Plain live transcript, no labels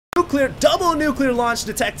double nuclear launch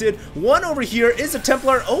detected. One over here is a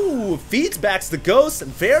Templar. Oh, feeds back the Ghost.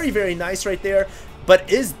 Very, very nice right there.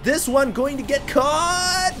 But is this one going to get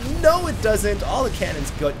caught? No, it doesn't. All the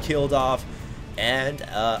cannons got killed off. And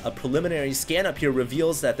a preliminary scan up here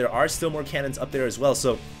reveals that there are still more cannons up there as well.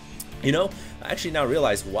 So, you know, I actually now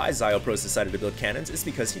realize why ZZayohopros decided to build cannons. It's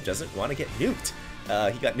because he doesn't want to get nuked.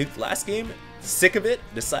 He got nuked last game, sick of it,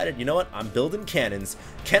 decided, you know what, I'm building cannons.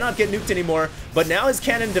 Cannot get nuked anymore, but now his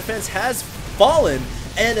cannon defense has fallen,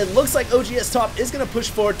 and it looks like oGs.Top is going to push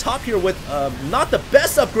forward top here with not the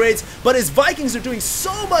best upgrades, but his Vikings are doing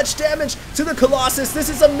so much damage to the Colossus. This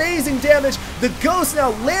is amazing damage. The Ghosts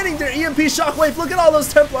now landing their EMP shockwave. Look at all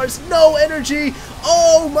those Templars. No energy.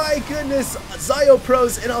 Oh my goodness.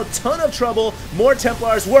 ZZayohopros in a ton of trouble. More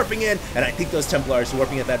Templars warping in, and I think those Templars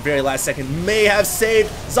warping at that very last second may have saved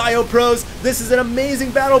ZZayohopros. This is an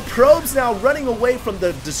amazing battle. Probes now running away from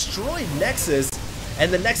the destroyed Nexus.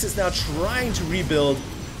 And the Nexus now trying to rebuild,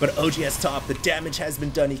 but oGs.Top, the damage has been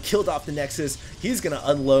done. He killed off the Nexus. He's gonna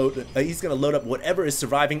unload. He's gonna load up whatever is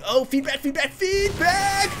surviving. Oh, feedback, feedback,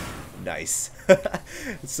 feedback! Nice.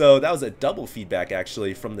 So that was a double feedback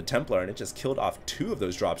actually from the Templar, and it just killed off 2 of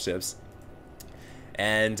those dropships.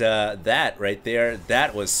 And that right there,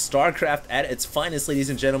 that was Starcraft at its finest, ladies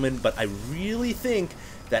and gentlemen. But I really think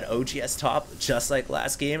that oGs.Top, just like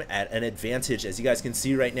last game, at an advantage. As you guys can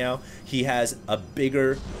see right now, he has a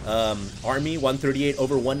bigger army, 138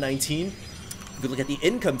 over 119. If we look at the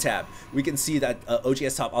income tab, we can see that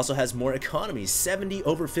oGs.Top also has more economy, 70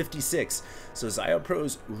 over 56. So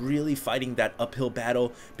ZZayohopros really fighting that uphill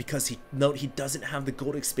battle because he doesn't have the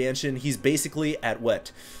gold expansion. He's basically at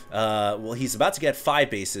what? Well, he's about to get 5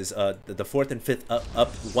 bases, the 4th and 5th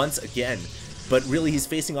up once again. But really, he's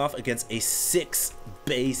facing off against a 6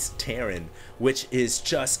 base Terran, which is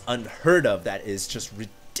just unheard of. That is just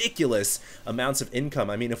ridiculous amounts of income.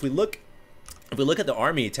 I mean, if we look at the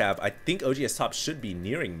army tab, I think oGs.Top should be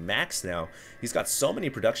nearing max now. He's got so many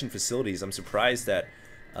production facilities. I'm surprised that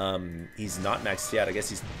he's not maxed yet. I guess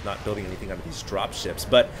he's not building anything out of these drop ships.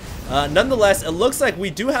 But nonetheless, it looks like we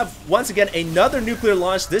do have, once again, another nuclear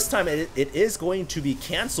launch. This time it is going to be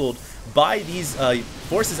canceled by these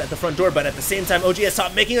forces at the front door. But at the same time,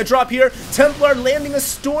 oGs.Top making a drop here. Templar landing a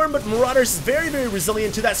storm, but Marauders is very, very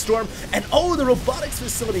resilient to that storm. And oh, the robotics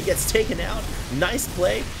facility gets taken out. Nice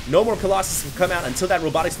play. No more Colossus can come out until that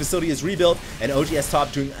robotics facility is rebuilt. And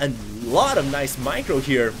oGs.Top doing a lot of nice micro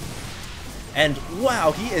here. And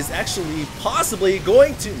wow, he is actually possibly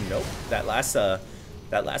going to, nope, that last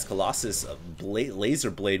Colossus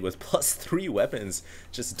laser blade with +3 weapons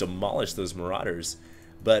just demolished those Marauders.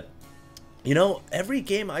 But you know, every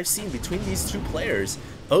game I've seen between these two players,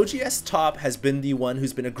 oGs.Top has been the one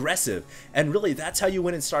who's been aggressive. And really, that's how you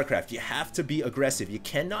win in StarCraft. You have to be aggressive. You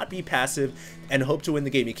cannot be passive and hope to win the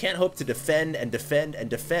game. You can't hope to defend and defend and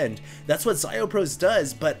defend. That's what ZZayohopros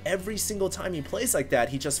does, but every single time he plays like that,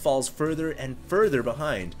 he just falls further and further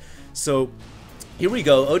behind. So here we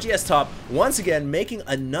go, oGs.Top once again making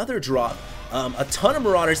another drop. A ton of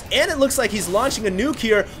Marauders, and it looks like he's launching a nuke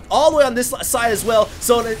here all the way on this side as well.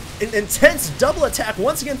 So an intense double attack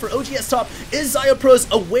once again for oGs.Top. Is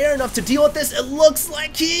ZZayohopros aware enough to deal with this? It looks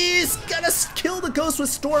like he's gonna kill the Ghost with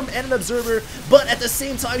Storm and an Observer, but at the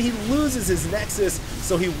same time he loses his Nexus,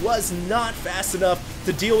 so he was not fast enough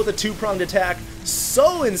to deal with a 2-pronged attack.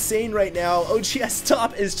 So insane right now.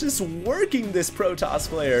 oGs.Top is just working this Protoss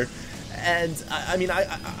player. And I mean,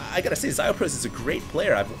 I gotta say, ZZayohopros is a great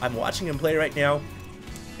player. I'm watching him play right now.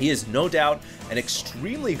 He is no doubt an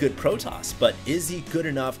extremely good Protoss, but is he good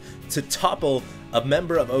enough to topple a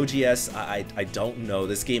member of OGS? I don't know.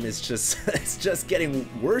 This game is just it's just getting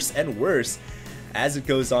worse and worse as it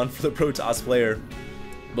goes on for the Protoss player.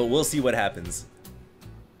 But we'll see what happens.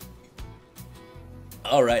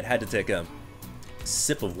 All right, had to take a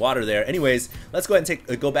sip of water there. Anyways, let's go ahead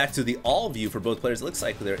and go back to the all view for both players. It looks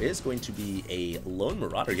like there is going to be a lone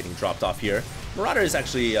Marauder getting dropped off here. Marauder is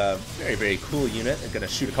actually a very, very cool unit. They're going to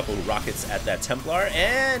shoot a couple of rockets at that Templar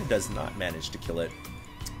and does not manage to kill it.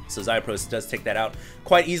 So ZZayohopros does take that out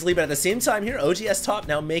quite easily, but at the same time here, oGs.Top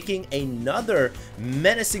now making another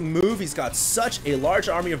menacing move. He's got such a large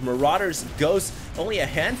army of Marauders, Ghosts, only a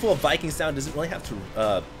handful of Vikings down, doesn't really have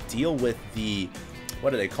to deal with the,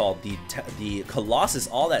 what are they called, the Colossus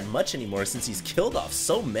all that much anymore since he's killed off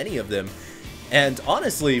so many of them. And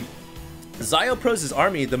honestly, ZZayohopros'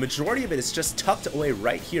 army, the majority of it is just tucked away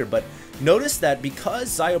right here, but notice that because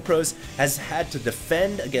ZZayohopros has had to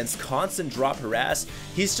defend against constant drop harass,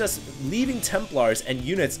 he's just leaving Templars and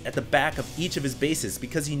units at the back of each of his bases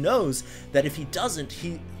because he knows that if he doesn't,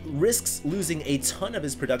 he risks losing a ton of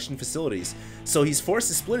his production facilities. So he's forced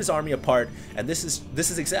to split his army apart, and this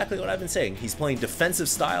is exactly what I've been saying. He's playing defensive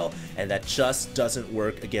style, and that just doesn't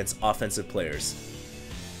work against offensive players.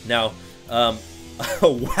 Now,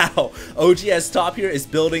 oh wow, oGs.Top here is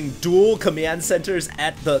building dual command centers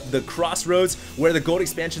at the crossroads where the gold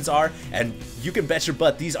expansions are, and you can bet your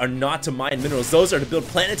butt these are not to mine minerals. Those are to build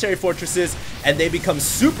planetary fortresses, and they become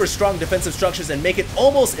super strong defensive structures and make it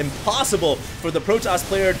almost impossible for the Protoss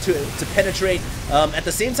player to penetrate. At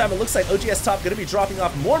the same time, it looks like oGs.Top going to be dropping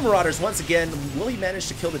off more Marauders once again. Will he manage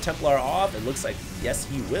to kill the Templar off? It looks like yes,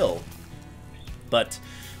 he will. But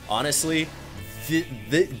honestly,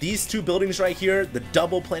 these two buildings right here, the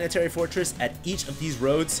double planetary fortress at each of these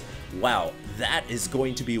roads, wow, that is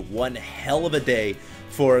going to be one hell of a day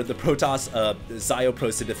for the Protoss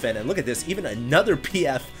ZZayohopros to defend. And look at this, even another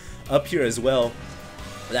PF up here as well.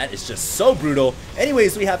 That is just so brutal.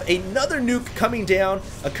 Anyways, we have another nuke coming down,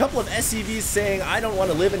 a couple of SCVs saying I don't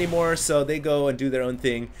want to live anymore, so they go and do their own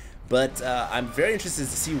thing. But I'm very interested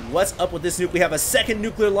to see what's up with this nuke. We have a second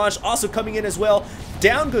nuclear launch also coming in as well.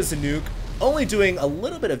 Down goes the nuke, only doing a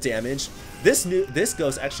little bit of damage. This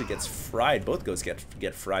ghost actually gets fried. Both ghosts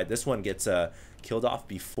get fried. This one gets killed off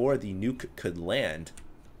before the nuke could land.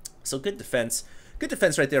 So good defense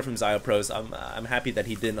right there from ZZayohopros. I'm happy that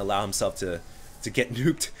he didn't allow himself to get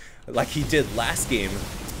nuked like he did last game.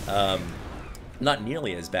 Not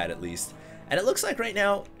nearly as bad, at least. And it looks like right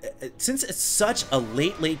now, since it's such a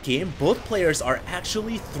late game, both players are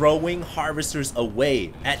actually throwing harvesters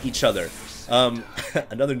away at each other.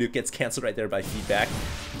 Another nuke gets canceled right there by feedback.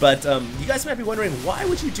 But you guys might be wondering, why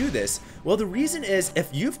would you do this? Well, the reason is if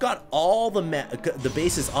you've got all the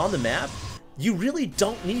bases on the map, you really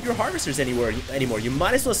don't need your harvesters anymore. You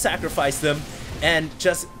might as well sacrifice them and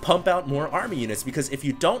just pump out more army units, because if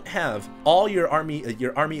you don't have all your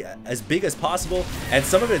army as big as possible, and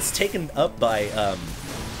some of it's taken up by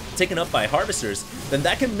harvesters, then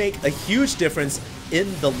that can make a huge difference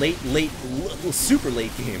in the super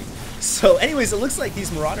late game. So anyways, it looks like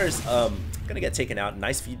these Marauders gonna get taken out.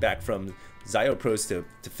 Nice feedback from ZZayohopros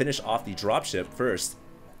to finish off the dropship first.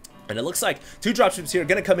 And it looks like two dropships here are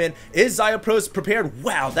gonna come in. Is ZZayohopros prepared?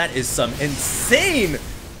 Wow, that is some insane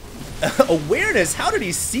awareness. How did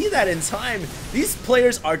he see that in time? These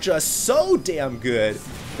players are just so damn good.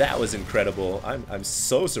 That was incredible. I'm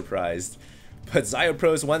so surprised. But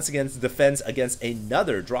ZZayohopros once again defends against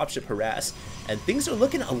another dropship harass, and things are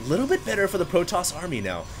looking a little bit better for the Protoss army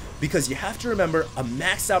now, because you have to remember a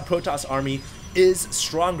maxed out Protoss army is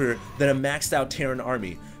stronger than a maxed out Terran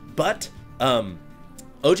army. But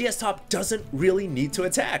oGs.Top doesn't really need to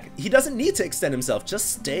attack. He doesn't need to extend himself.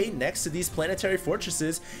 Just stay next to these planetary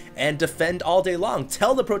fortresses and defend all day long.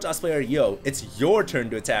 Tell the Protoss player, yo, it's your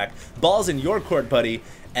turn to attack. Ball's in your court, buddy.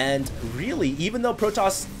 And really, even though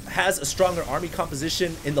Protoss has a stronger army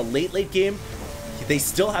composition in the late game, they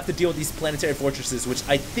still have to deal with these planetary fortresses, which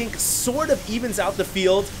I think sort of evens out the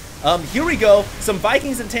field. Here we go, some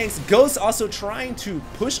Vikings and tanks. Ghosts also trying to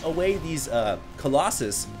push away these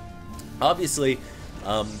Colossus. Obviously,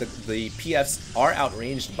 the PFs are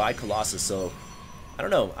outranged by Colossus, so I don't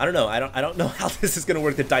know how this is gonna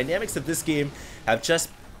work. The dynamics of this game have just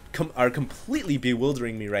are completely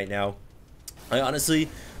bewildering me right now. I honestly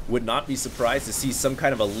would not be surprised to see some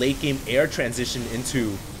kind of a late game air transition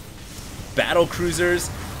into battle cruisers,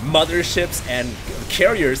 motherships, and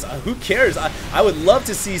carriers. Who cares? I would love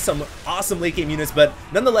to see some awesome late game units, but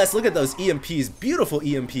nonetheless, look at those EMPs, beautiful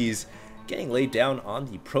EMPs getting laid down on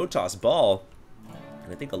the Protoss ball.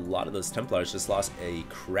 And I think a lot of those Templars just lost a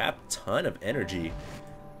crap ton of energy.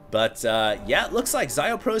 But yeah, it looks like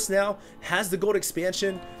ZZayohopros now has the gold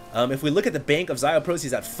expansion. If we look at the bank of ZZayohopros,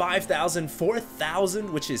 he's at 5,000,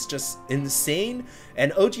 4,000, which is just insane.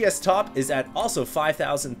 And oGs.Top is at also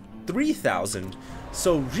 5,000, 3,000.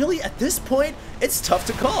 So really, at this point, it's tough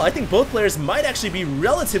to call. I think both players might actually be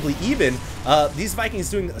relatively even. These Vikings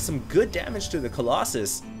doing some good damage to the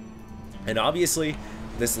Colossus. And obviously,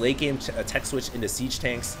 this late game tech switch into siege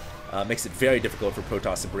tanks makes it very difficult for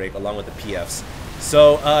Protoss to break, along with the PFs.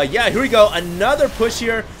 So yeah, here we go, another push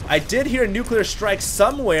here. I did hear a nuclear strike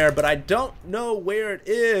somewhere, but I don't know where it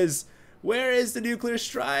is. Where is the nuclear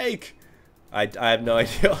strike? I have no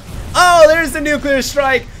idea. Oh, there's the nuclear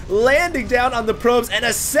strike landing down on the probes, and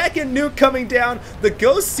a second nuke coming down. The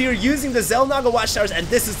Ghosts here using the Xel'Naga watchtowers, and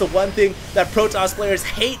this is the one thing that Protoss players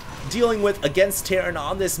hate dealing with against Terran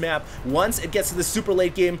on this map. Once it gets to the super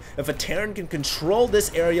late game, if a Terran can control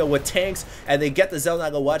this area with tanks and they get the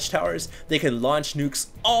Xel'Naga watchtowers, they can launch nukes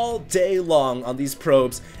all day long on these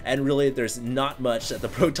probes, and really there's not much that the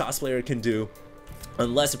Protoss player can do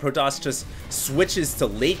unless the Protoss just switches to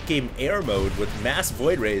late game air mode with mass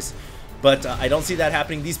void rays. But I don't see that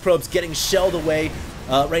happening. These probes getting shelled away.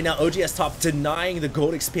 Right now, oGs.Top denying the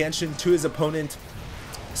gold expansion to his opponent.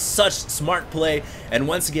 Such smart play. And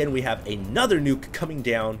once again, we have another nuke coming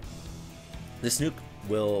down. This nuke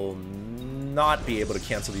will not be able to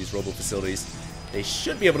cancel these robo facilities. They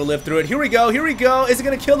should be able to live through it. Here we go. Here we go. Is it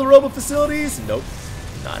going to kill the robo facilities? Nope.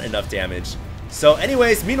 Not enough damage. So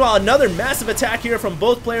anyways, meanwhile, another massive attack here from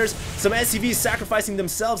both players. Some SCVs sacrificing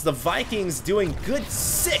themselves. The Vikings doing good,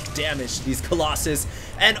 sick damage to these Colossus.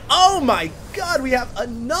 And oh my god, we have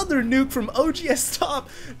another nuke from oGs.Top.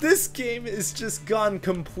 This game is just gone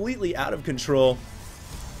completely out of control.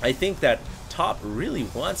 I think that Top really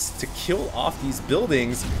wants to kill off these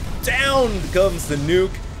buildings. Down comes the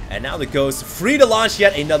nuke. And now the Ghost, free to launch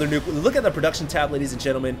yet another nuke. Look at the production tab, ladies and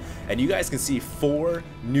gentlemen, and you guys can see 4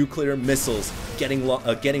 nuclear missiles getting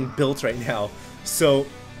built right now. So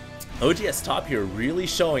oGs.Top here really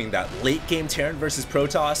showing that late game Terran versus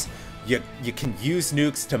Protoss, you can use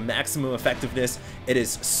nukes to maximum effectiveness. It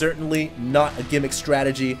is certainly not a gimmick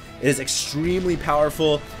strategy. It is extremely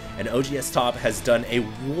powerful, and oGs.Top has done a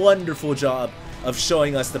wonderful job of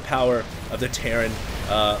showing us the power of the Terran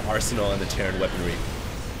arsenal and the Terran weaponry.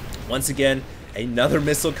 Once again, another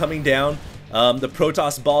missile coming down. The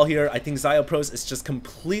Protoss ball here, I think ZZayohopros is just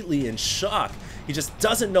completely in shock. He just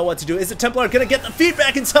doesn't know what to do. Is the Templar gonna get the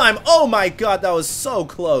feedback in time? Oh my god, that was so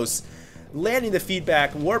close. Landing the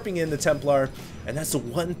feedback, warping in the Templar, and that's the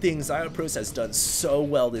one thing ZZayohopros has done so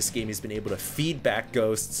well this game. He's been able to feed back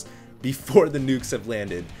ghosts before the nukes have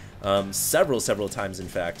landed. Several times in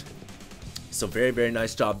fact. So very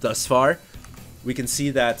nice job thus far. We can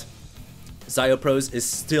see that ZZayohopros is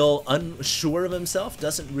still unsure of himself,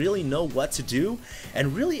 doesn't really know what to do,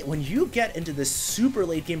 and really when you get into this super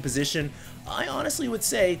late game position, I honestly would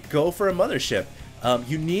say go for a mothership.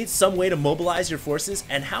 You need some way to mobilize your forces,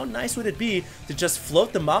 and how nice would it be to just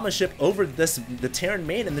float the mama ship over the Terran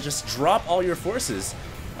main and then just drop all your forces.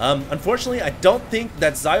 Unfortunately, I don't think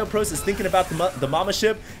that ZZayohopros is thinking about the mama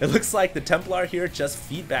ship. It looks like the Templar here just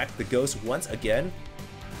feed back the Ghost once again.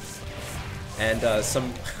 And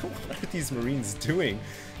what are these Marines doing?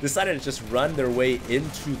 Decided to just run their way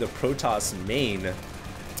into the Protoss main.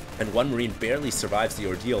 And one Marine barely survives the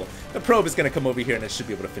ordeal. The probe is going to come over here and it should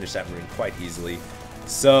be able to finish that Marine quite easily.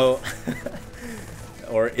 So,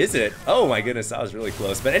 or is it? Oh my goodness, that was really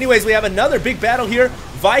close. But anyways, we have another big battle here.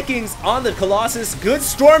 Vikings on the Colossus. Good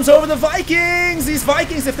storms over the Vikings! These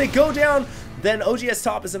Vikings, if they go down, then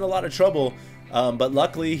oGs.Top is in a lot of trouble. But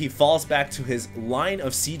luckily, he falls back to his line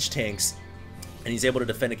of siege tanks, and he's able to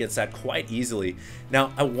defend against that quite easily.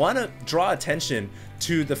 Now, I want to draw attention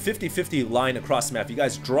to the 50-50 line across the map. You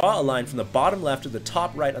guys draw a line from the bottom left to the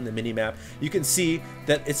top right on the mini-map. You can see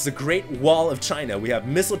that it's the Great Wall of China. We have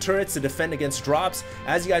missile turrets to defend against drops.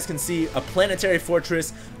 As you guys can see, a planetary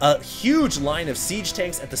fortress, a huge line of siege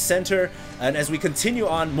tanks at the center, and as we continue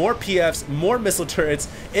on, more PFs, more missile turrets.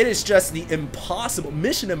 It is just the impossible,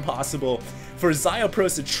 mission impossible for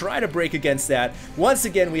ZZayohopros to try to break against that. Once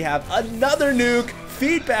again, we have another nuke,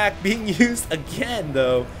 feedback being used again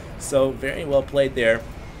though. So very well played there.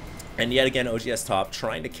 And yet again, oGs.Top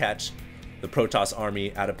trying to catch the Protoss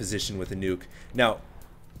army out of position with a nuke. Now,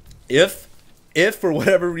 if for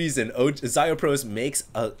whatever reason ZZayohopros makes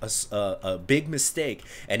a big mistake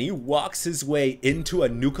and he walks his way into a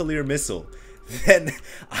nuclear missile, then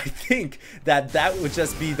I think that would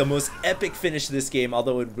just be the most epic finish to this game,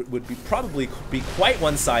 although it would probably be quite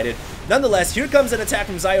one-sided. Nonetheless, here comes an attack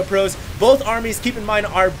from ZZayohopros. Both armies, keep in mind,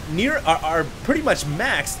 are pretty much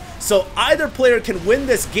maxed, so either player can win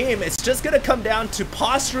this game. It's just going to come down to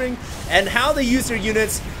posturing and how they use their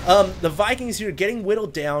units. The Vikings here getting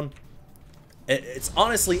whittled down. It's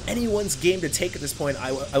honestly anyone's game to take at this point.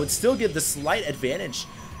 I would still give the slight advantage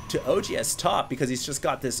to oGs.Top because he's just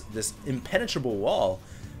got this impenetrable wall,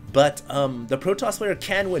 but the Protoss player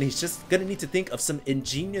can win. He's just gonna need to think of some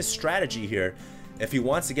ingenious strategy here if he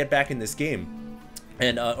wants to get back in this game,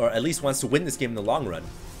 and or at least wants to win this game in the long run.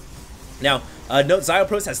 Now, note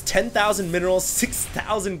ZZayohopros has 10,000 minerals,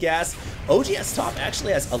 6,000 gas. oGs.Top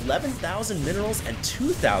actually has 11,000 minerals and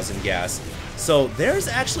 2,000 gas. So there's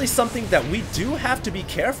actually something that we do have to be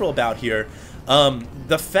careful about here.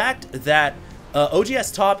 The fact that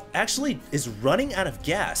oGs.Top actually is running out of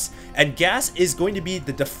gas, and gas is going to be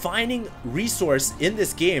the defining resource in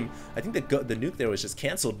this game. I think the nuke there was just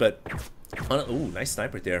canceled, but ooh, nice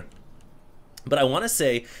sniper there. But I want to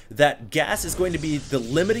say that gas is going to be the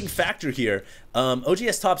limiting factor here.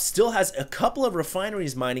 oGs.Top still has a couple of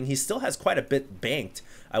refineries mining. He still has quite a bit banked,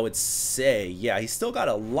 I would say. Yeah, he's still got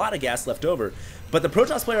a lot of gas left over. But the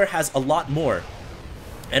Protoss player has a lot more.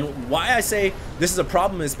 And why I say this is a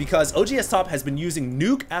problem is because oGs.Top has been using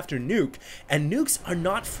nuke after nuke, and nukes are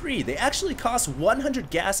not free. They actually cost 100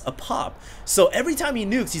 gas a pop. So every time he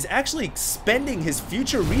nukes, he's actually spending his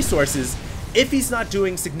future resources if he's not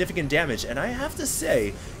doing significant damage. And I have to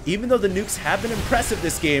say, even though the nukes have been impressive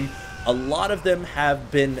this game, a lot of them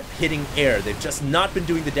have been hitting air. They've just not been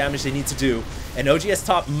doing the damage they need to do. And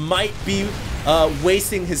oGs.Top might be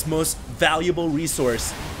wasting his most valuable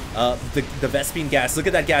resource, the Vespene gas. Look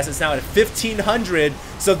at that gas, it's now at 1500,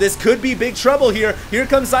 so this could be big trouble here. Here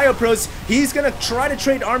comes ZZayohopros. He's gonna try to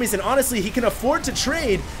trade armies, and honestly, he can afford to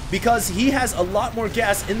trade because he has a lot more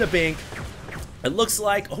gas in the bank. It looks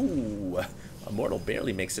like, oh, Immortal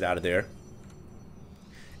barely makes it out of there.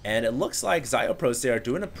 And it looks like ZZayohopros there are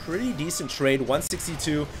doing a pretty decent trade.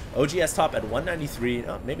 162, oGs.Top at 193.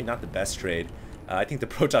 Oh, maybe not the best trade. I think the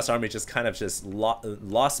Protoss army just kind of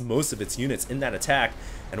lost most of its units in that attack.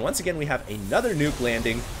 And once again, we have another nuke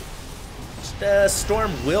landing.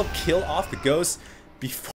 Storm will kill off the Ghost before